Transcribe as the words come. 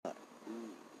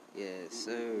Yes,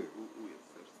 sir.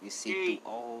 You see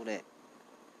through all that.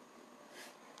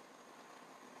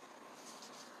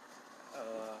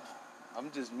 I'm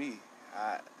just me.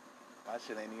 My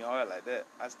shit ain't even hard like that.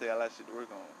 I still got a lot of shit to work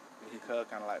on. Cuz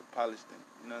kind of like polished it.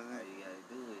 You know what I'm All saying? you gotta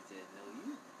do is just know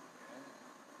you.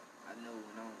 I know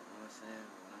when I'm, you know what I'm saying,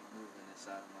 when I'm moving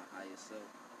inside of my higher self,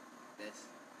 that's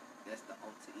the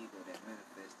alter ego that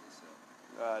manifests itself.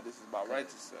 This is about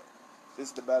righteous self.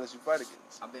 This is the battles you fight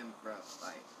against. I've been, bro,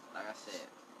 like I said,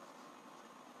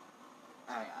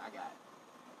 I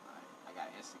got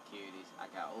insecurities. I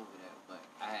got over that, but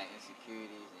I had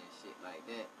insecurities and shit like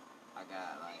that. I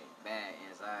got like bad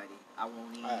anxiety. I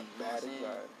won't even, you know what I'm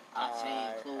saying? I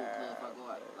change clothes if I go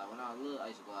out. Like when I was little,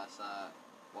 I used to go outside,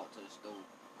 walk to the store,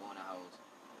 go in the house.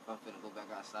 If I'm finna go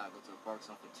back outside, go to the park,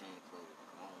 something change clothes.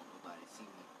 I don't want nobody to see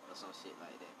me or some shit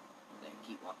like that. Like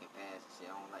keep walking past and shit.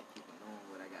 I don't like people knowing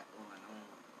what I got going on.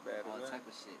 All type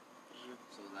of shit.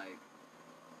 So like,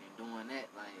 in doing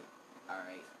that, like,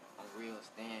 alright, I'm real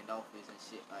standoffish and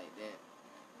shit like that.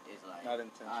 It's like, Not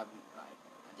intentional. I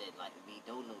just like to be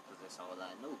dolo because that's all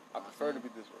I know. I prefer to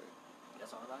be this way.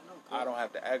 That's all I know. I don't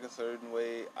have to act a certain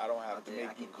way. I don't have to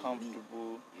make you can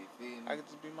comfortable. You feel me? I can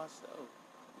just be myself.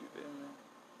 You feel me?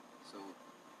 So,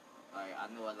 like, I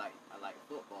know I like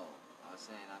football. I was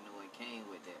saying, I know it came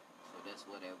with that. So that's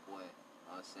what that boy,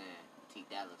 I was saying, T.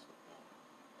 Dallas was born.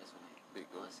 That's when, Big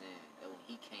I was saying, that when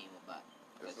he came about.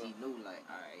 Because he knew, like,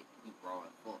 alright, you raw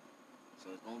and fuck. So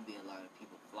it's going to be a lot of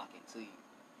people flocking to you.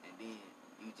 And then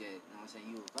you just, you know what I'm saying,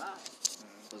 you a vibe.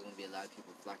 Mm-hmm. So it's going to be a lot of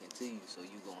people flocking to you. So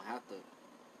you going to have to,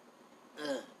 you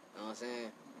know what I'm saying?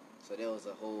 So there was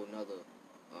a whole nother,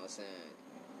 you know what I'm saying,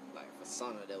 like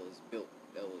persona that was built.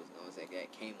 That was, you know what I'm saying, that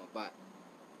came about.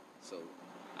 So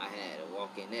I had to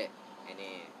walk in that. And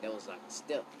then that was like a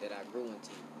step that I grew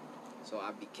into. So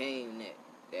I became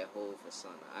that whole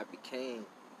persona. I became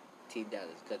T.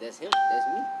 Dallas, cause that's him. That's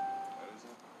me.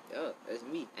 Yeah, that's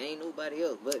me. Ain't nobody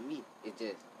else but me. It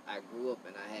just I grew up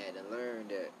and I had to learn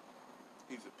that.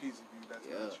 He's a piece of you. That's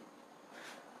not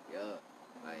you. Yeah,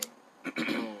 like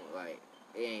like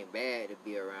it ain't bad to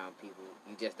be around people.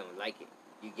 You just don't like it.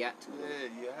 You got to.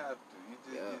 Yeah, you have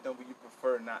to. You don't. You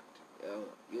prefer not to. Yeah,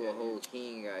 you a whole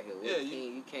king out here. Yeah,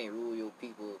 king. You can't rule your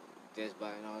people just by,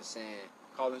 you know what I'm saying,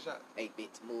 calling shots. 8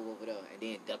 bits move over there and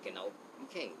then ducking over. You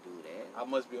can't do that. I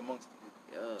must be amongst the people.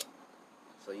 Yeah.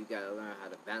 So you gotta learn how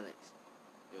to balance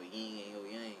your yin and your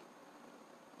yang.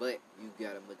 But you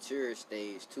got a mature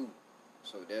stage too.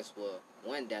 So that's what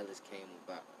One Dallas came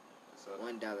about. So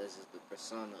One Dallas is the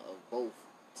persona of both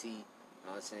T, you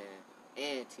know what I'm saying,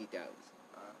 and T Dallas.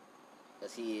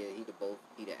 Cause he the both.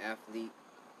 He the athlete,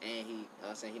 and he, you know what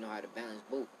I'm saying, he know how to balance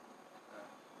both.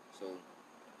 So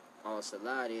all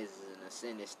Salad is an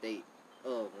ascended state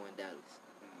of One Dallas.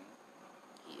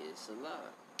 Mm-hmm. He is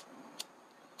Salad.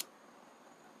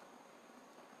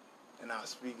 And I'll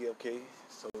speak, okay,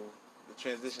 so the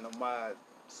transition of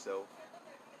myself,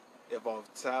 if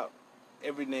off top,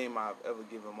 every name I've ever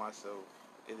given myself,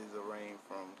 it is a reign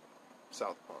from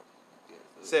South Park.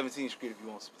 17th Street if you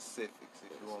want specifics,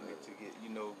 if you want me to get, you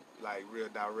know, like real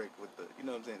direct with the, you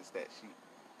know what I'm saying, the stat sheet.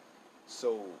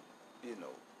 So, you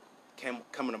know,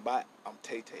 coming about, I'm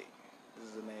Tay Tay. This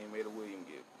is a name Ada William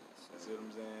gave. You see what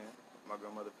I'm saying? My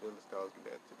grandmother Phyllis calls me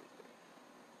that to this day.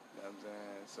 You know what I'm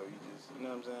saying? So you just, you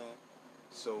know what I'm saying?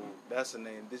 So that's a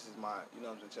name. This is my, you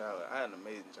know what I'm saying, childhood. I had an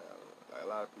amazing childhood. Like a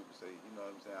lot of people say, you know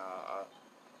what I'm saying?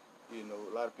 You know,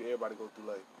 a lot of people, everybody go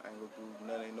through life. I ain't go through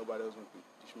nothing. Ain't nobody else went through.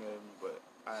 You smell me, but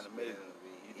I had an amazing.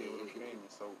 You did what I'm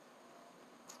screaming. So,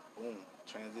 boom,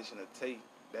 transition to Tay.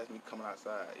 That's me coming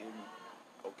outside.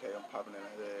 Okay, I'm popping in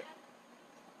that.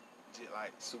 Just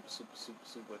like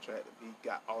super attractive. He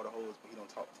got all the hoes, but he don't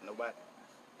talk to nobody.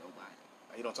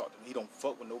 He don't talk to. He don't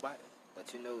fuck with nobody. But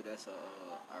you know that's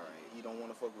alright. He don't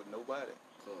want to fuck with nobody.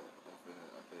 So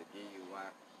I'm finna give you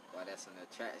why that's an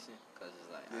attraction. Cause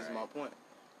it's like this is my point.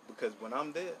 Because when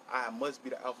I'm there, I must be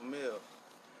the alpha male.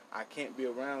 I can't be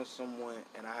around someone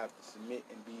and I have to submit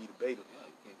and be the beta. Yeah,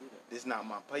 you can't do that. This is not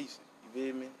my patient. You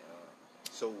feel me?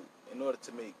 Yeah. So in order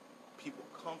to make people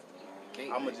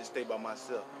comfortable, I'ma just stay by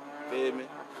myself. You feel me?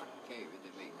 Can't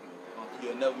really make people comfortable.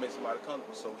 You'll never make somebody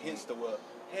comfortable. So hence the word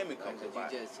Hammy comes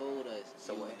about. You just told us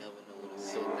so you would never know what to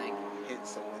say. Thank you.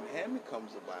 So when Hammy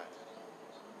comes about,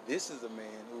 this is a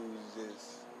man who's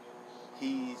just,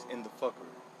 he's in the fuckery.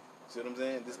 See what I'm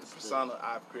saying? This is the persona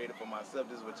I've created for myself.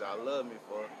 This is what y'all love me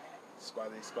for.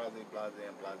 Squaze, blase,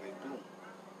 and blase, boom.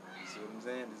 You see what I'm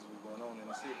saying? This is what's going on in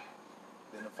the city.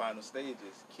 Then the final stage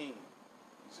is King.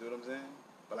 You see what I'm saying?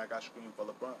 But like I screamed for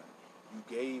LeBron. You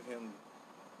gave him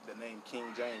the name King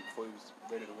James before he was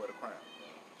ready to wear the crown.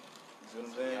 You see what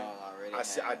I'm saying? Y'all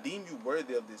I deem you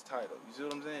worthy of this title. You see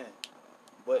what I'm saying?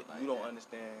 But you don't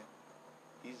understand.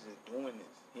 He's just doing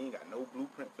this. He ain't got no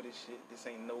blueprint for this shit. This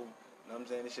ain't no, you know what I'm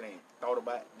saying? This shit ain't thought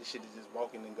about. This shit is just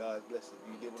walking in God's blessing.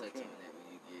 You get what I'm saying? That when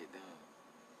you get done.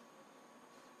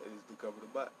 That is to cover the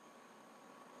bot.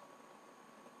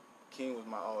 King was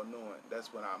my all-knowing.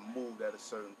 That's when I moved at a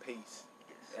certain pace.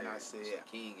 Yes, and I said, so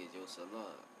King is your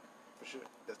salon. For sure.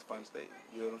 That's the final stage.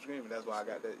 You know what I'm screaming? That's why I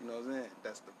got that, you know what I'm saying?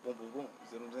 That's the boom, boom, boom. You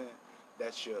see what I'm saying?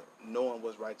 That's your knowing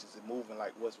what's righteous and moving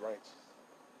like what's righteous.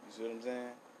 You see what I'm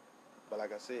saying? But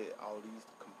like I said, all these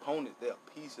components, they're a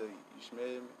piece of you. You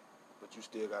smell me? But you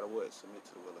still got to what? Submit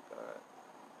to the will of God.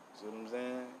 You see what I'm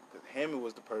saying? Because Hammond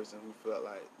was the person who felt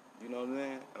like, you know what I'm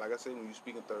saying? And like I said, when you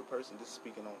speak in third person, this is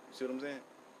speaking on, you see what I'm saying?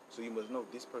 So you must know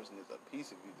this person is a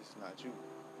piece of you. This is not you.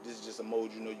 This is just a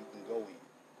mode you know you can go in.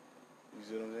 You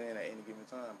see what I'm saying? At any given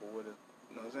time. But what is,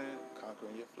 you know what I'm saying?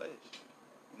 Conquering your flesh.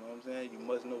 You know what I'm saying? You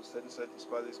must know such and such and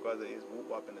squaze is whoop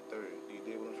wop in the third. Do you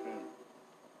dig what I'm screaming?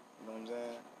 You know what I'm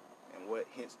saying? And what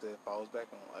hence that falls back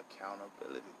on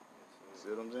accountability. You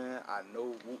see what I'm saying? I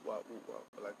know whoop wop,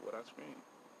 but like what I scream.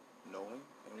 Knowing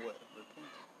and what? Repenting.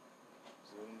 You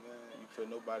see what I'm saying? You fear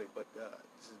nobody but God.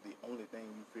 This is the only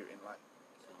thing you fear in life.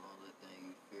 It's the only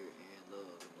thing you fear and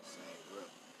love in the same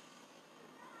breath.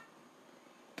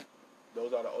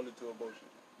 Those are the only two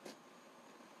emotions.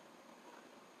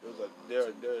 There are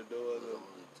only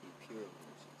two pure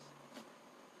emotions.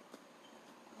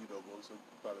 You know both, so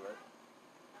probably right.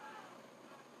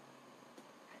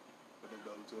 But them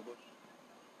the only two emotions.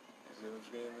 You see what I'm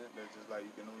screaming? That's just like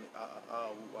you can only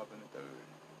whoop up in the third.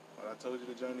 What I told you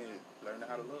the journey is learning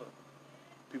how to love.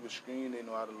 People scream they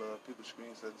know how to love. People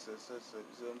scream such. You see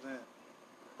what I'm saying?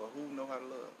 But who know how to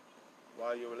love?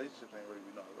 Why your relationships ain't really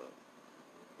know how to love?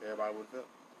 Everybody would feel.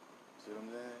 See what I'm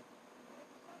saying?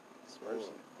 It's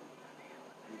personal.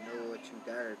 You know what you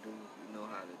gotta do. You know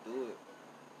how to do it.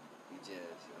 You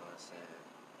just, you know what I'm saying?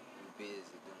 You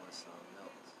busy doing something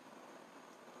else.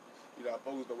 You gotta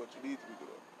focus on what you need to be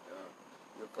doing. Yeah.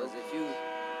 Because if you,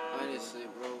 honestly,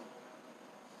 bro,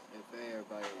 if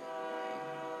everybody,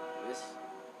 like, it's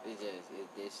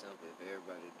something. If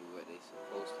everybody do what they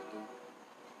supposed to do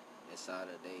inside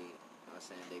of they, you know what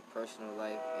I'm saying, their personal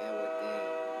life and within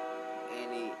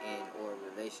any or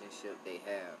relationship they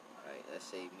have. Right? Let's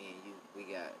say me and you, we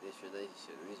got this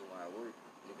relationship. The reason why I work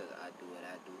is because I do what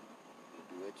I do. You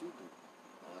do what you do.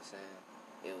 You know what I'm saying?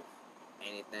 If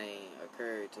anything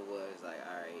occurred to us, like,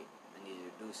 alright, I need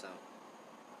you to do something.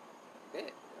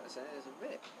 Bet. You know what I'm saying? It's a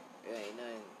bet. There ain't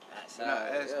nothing outside. You're not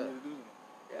asking you to do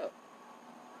something. Yep.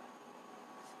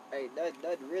 Ain't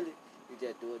nothing really. You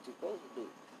just do what you're supposed to do.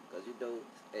 Because you know,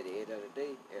 at the end of the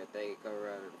day, everything come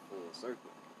around in a full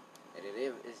circle. And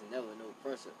it's never no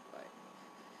person. Like,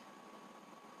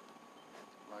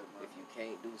 if you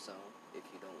can't do something, if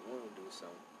you don't want to do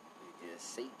something, you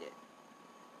just say that.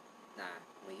 Nah,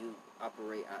 when you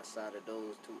operate outside of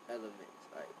those two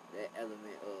elements, like that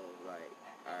element of like,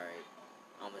 alright,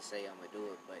 I'm gonna say I'm gonna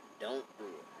do it, but don't do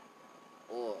it.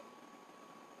 Or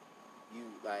you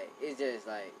like, it's just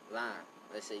like lying.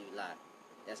 Let's say you lie.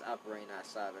 That's operating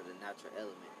outside of the natural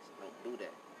elements. Don't do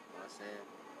that. You know what I'm saying?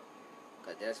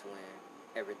 Because that's when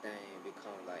everything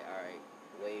becomes like, alright,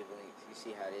 wavelengths. You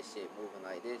see how this shit moving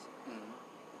like this? Mm-hmm.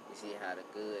 You see how the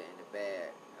good and the bad,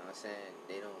 you know what I'm saying?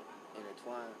 They don't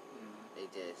intertwine. Mm-hmm. They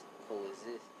just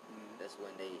coexist. Mm-hmm. That's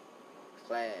when they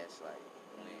clash, like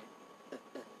when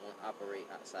one operate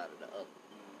outside of the other.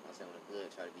 Mm-hmm. You know what I'm saying? When the good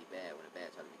try to be bad, when the bad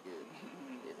try to be good.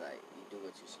 Mm-hmm. It's like you do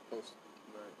what you're supposed to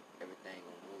do. Right. Everything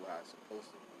gonna move how it's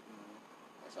supposed to do. Mm-hmm.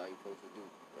 That's all you're supposed to do.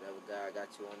 Whatever God got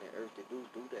you on the earth to do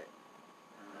that.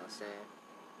 Mm-hmm. You know what I'm saying?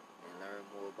 And learn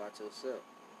more about yourself.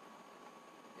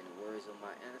 In the words of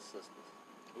my ancestors,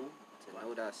 to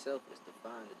know thyself is to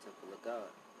find the temple of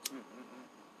God. Mm-hmm.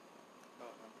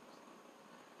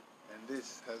 And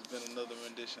this has been another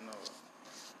rendition of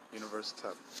Universal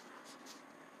Topic.